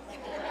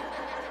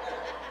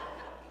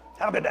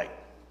 Have a good day.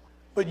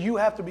 But you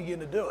have to begin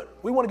to do it.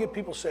 We want to get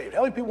people saved.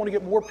 How many people want to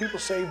get more people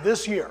saved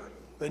this year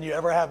than you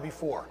ever have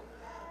before?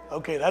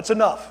 Okay, that's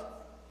enough.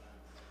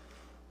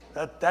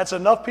 That's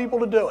enough people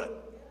to do it.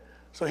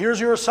 So here's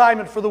your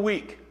assignment for the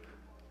week.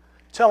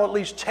 Tell at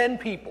least 10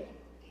 people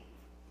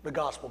the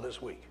gospel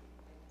this week.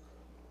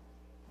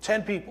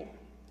 10 people.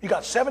 You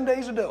got 7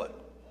 days to do it.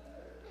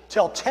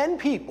 Tell 10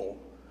 people.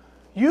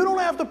 You don't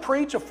have to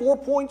preach a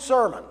 4-point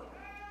sermon.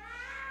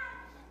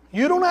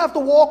 You don't have to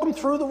walk them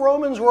through the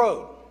Romans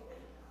road.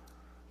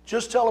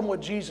 Just tell them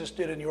what Jesus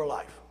did in your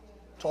life.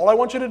 That's all I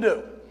want you to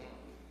do.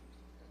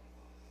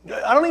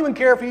 I don't even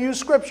care if you use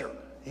scripture.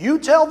 You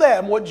tell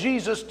them what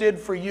Jesus did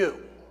for you.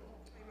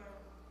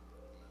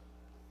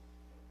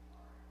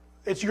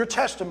 It's your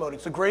testimony.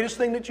 It's the greatest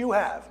thing that you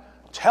have.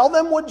 Tell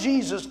them what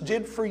Jesus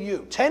did for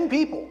you. 10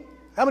 people.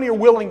 How many are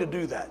willing to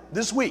do that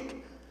this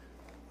week?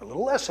 A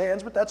little less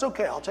hands, but that's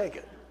okay. I'll take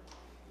it.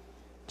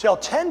 Tell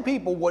 10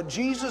 people what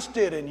Jesus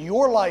did in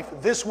your life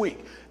this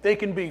week. They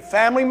can be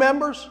family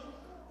members,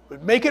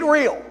 but make it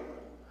real.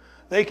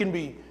 They can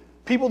be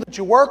people that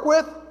you work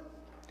with.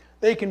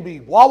 They can be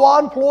Wawa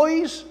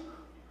employees.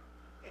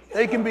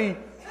 They can be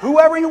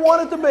whoever you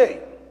want it to be.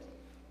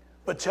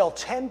 But tell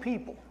 10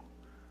 people.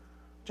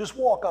 Just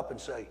walk up and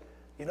say,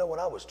 you know, when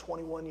I was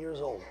 21 years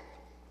old,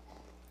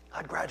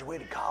 I'd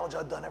graduated college,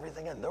 I'd done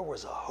everything, and there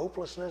was a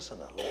hopelessness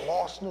and a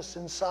lostness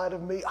inside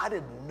of me. I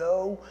didn't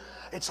know.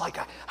 It's like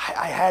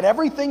I had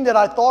everything that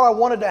I thought I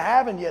wanted to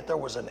have, and yet there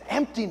was an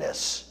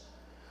emptiness.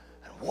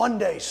 And one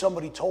day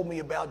somebody told me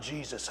about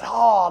Jesus.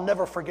 Oh, I'll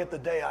never forget the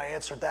day I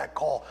answered that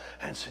call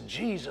and said,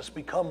 Jesus,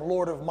 become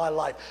Lord of my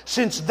life.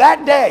 Since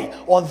that day,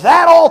 on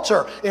that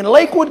altar in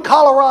Lakewood,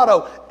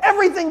 Colorado,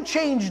 everything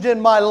changed in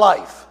my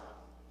life.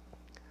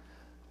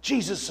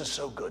 Jesus is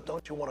so good.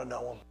 Don't you want to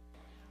know him?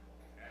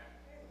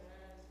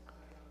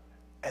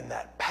 And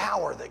that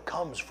power that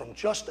comes from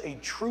just a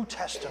true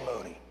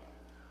testimony,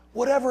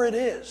 whatever it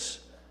is.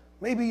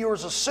 Maybe there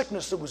was a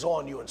sickness that was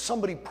on you and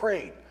somebody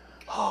prayed.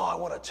 Oh, I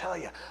want to tell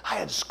you, I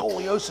had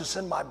scoliosis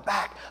in my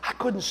back. I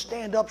couldn't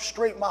stand up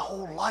straight my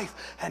whole life.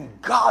 And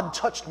God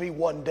touched me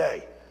one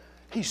day.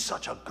 He's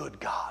such a good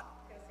God.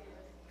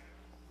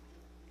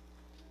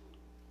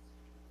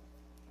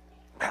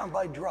 Bound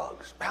by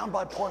drugs, bound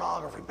by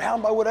pornography,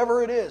 bound by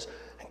whatever it is.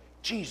 And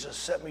Jesus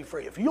set me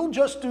free. If you'll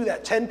just do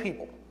that, 10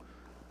 people.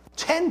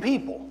 10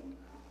 people.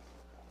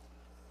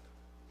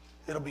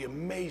 It'll be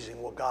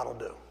amazing what God will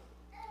do.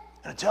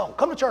 And I tell them,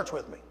 come to church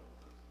with me.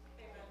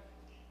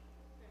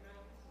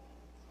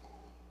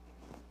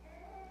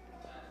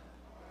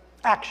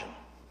 Action.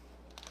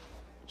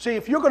 See,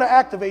 if you're going to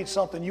activate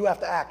something, you have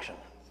to action.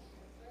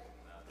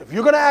 If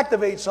you're going to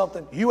activate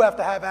something, you have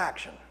to have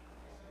action.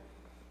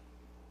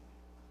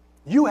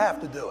 You have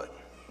to do it.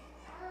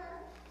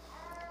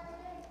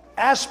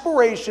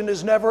 Aspiration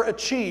is never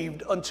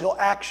achieved until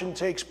action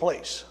takes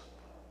place.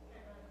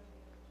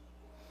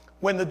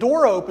 When the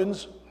door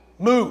opens,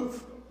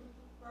 move.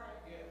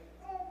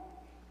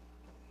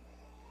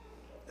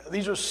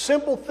 These are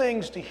simple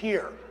things to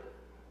hear,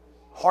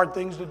 hard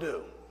things to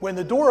do. When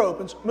the door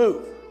opens,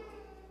 move.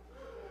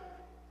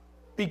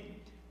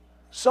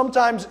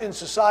 Sometimes in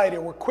society,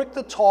 we're quick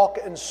to talk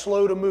and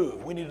slow to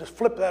move. We need to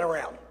flip that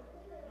around.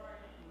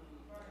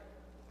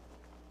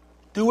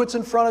 Do what's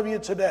in front of you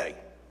today.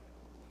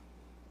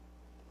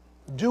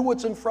 Do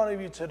what's in front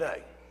of you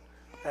today,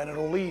 and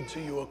it'll lead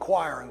to you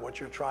acquiring what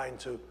you're trying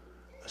to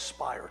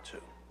aspire to.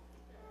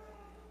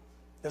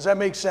 Does that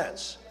make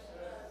sense?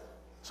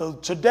 So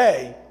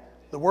today,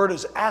 the word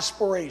is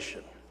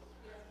aspiration.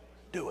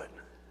 Do it.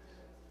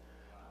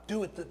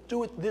 Do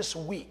it this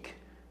week.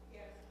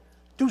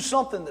 Do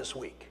something this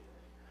week.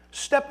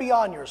 Step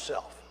beyond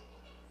yourself.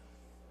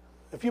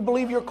 If you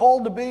believe you're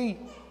called to be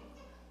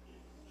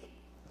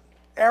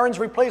Aaron's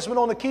replacement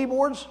on the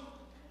keyboards,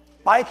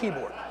 buy a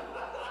keyboard.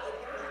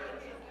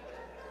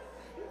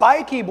 Buy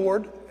a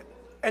keyboard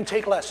and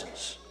take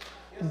lessons.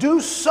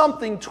 Do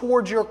something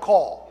towards your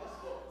call.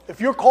 If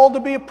you're called to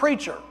be a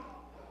preacher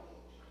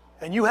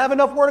and you have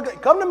enough word,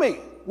 come to me.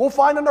 We'll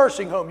find a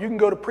nursing home. You can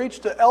go to preach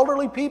to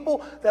elderly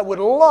people that would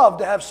love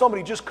to have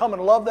somebody just come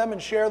and love them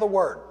and share the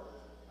word.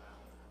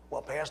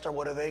 Well, Pastor,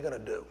 what are they going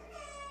to do?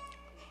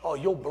 Oh,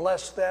 you'll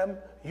bless them.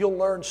 You'll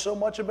learn so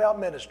much about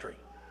ministry.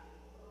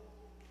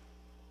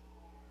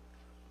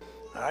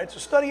 All right, so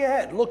study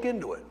ahead. Look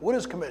into it. What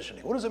is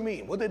commissioning? What does it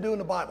mean? What do they do in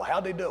the Bible?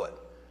 How'd they do it?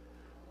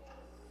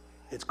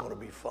 It's going to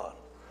be fun.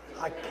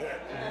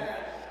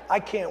 I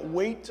can't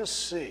wait to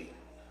see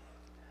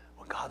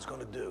what God's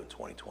going to do in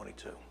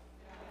 2022.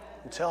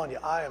 I'm telling you,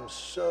 I am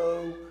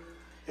so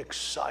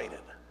excited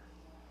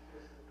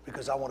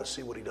because I want to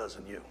see what he does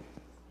in you.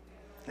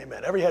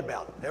 Amen. Every head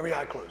bowed, every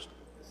eye closed.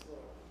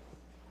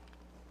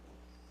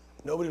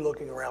 Nobody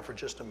looking around for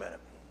just a minute.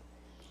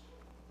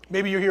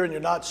 Maybe you're here and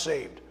you're not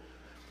saved.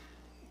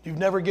 You've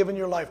never given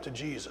your life to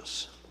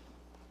Jesus.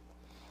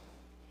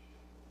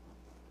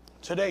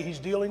 Today, he's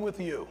dealing with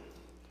you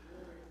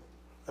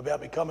about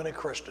becoming a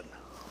Christian,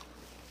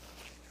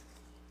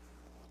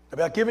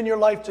 about giving your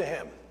life to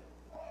him,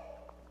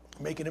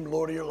 making him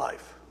Lord of your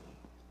life.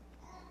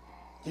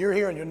 You're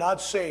here and you're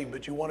not saved,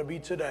 but you want to be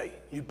today.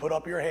 You put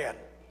up your hand.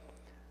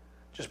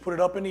 Just put it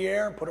up in the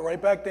air and put it right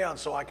back down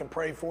so I can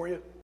pray for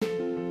you.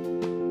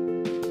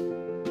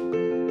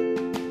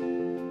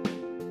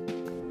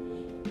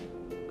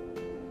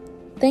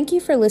 Thank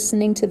you for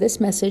listening to this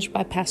message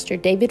by Pastor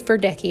David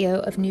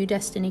Verdecchio of New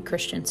Destiny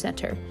Christian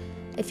Center.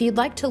 If you'd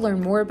like to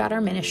learn more about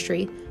our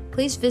ministry,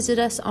 please visit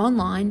us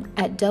online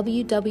at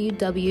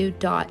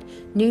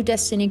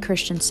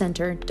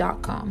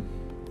www.newdestinychristiancenter.com.